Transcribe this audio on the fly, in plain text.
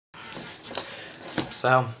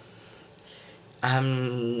So,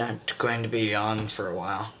 I'm not going to be on for a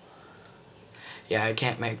while. Yeah, I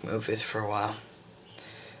can't make movies for a while.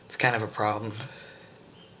 It's kind of a problem.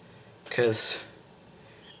 Because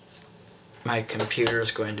my computer's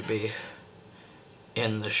going to be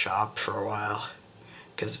in the shop for a while.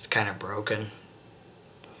 Because it's kind of broken.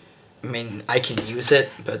 I mean, I can use it,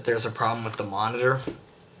 but there's a problem with the monitor.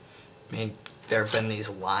 I mean, there have been these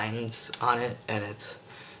lines on it, and it's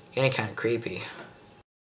getting kind of creepy.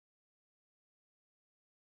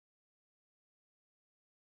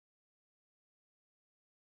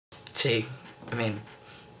 See, I mean,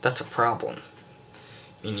 that's a problem.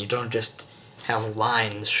 I mean, you don't just have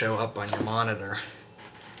lines show up on your monitor,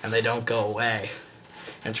 and they don't go away.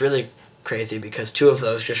 And it's really crazy because 2 of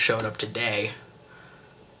those just showed up today,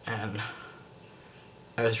 and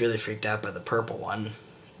I was really freaked out by the purple one,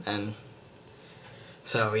 and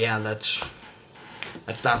so yeah, that's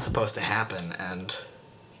not supposed to happen, and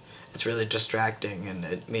it's really distracting, and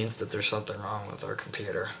it means that there's something wrong with our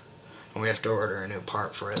computer, and we have to order a new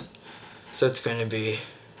part for it. So it's going to be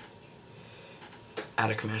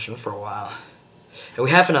out of commission for a while. And we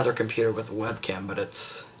have another computer with a webcam, but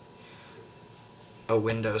it's a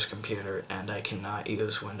Windows computer, and I cannot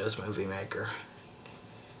use Windows Movie Maker.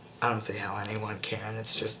 I don't see how anyone can.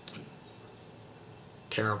 It's just a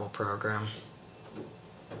terrible program.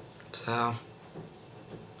 So,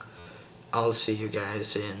 I'll see you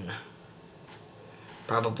guys in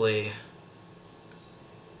probably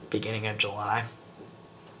beginning of July.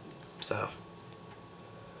 So,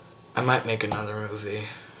 I might make another movie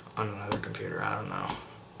on another computer. I don't know.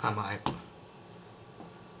 I might.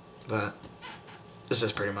 But this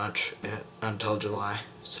is pretty much it until July.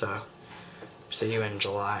 So, see you in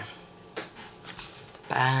July.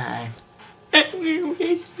 Bye. I miss you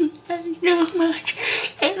guys so much.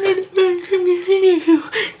 I really want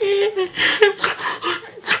to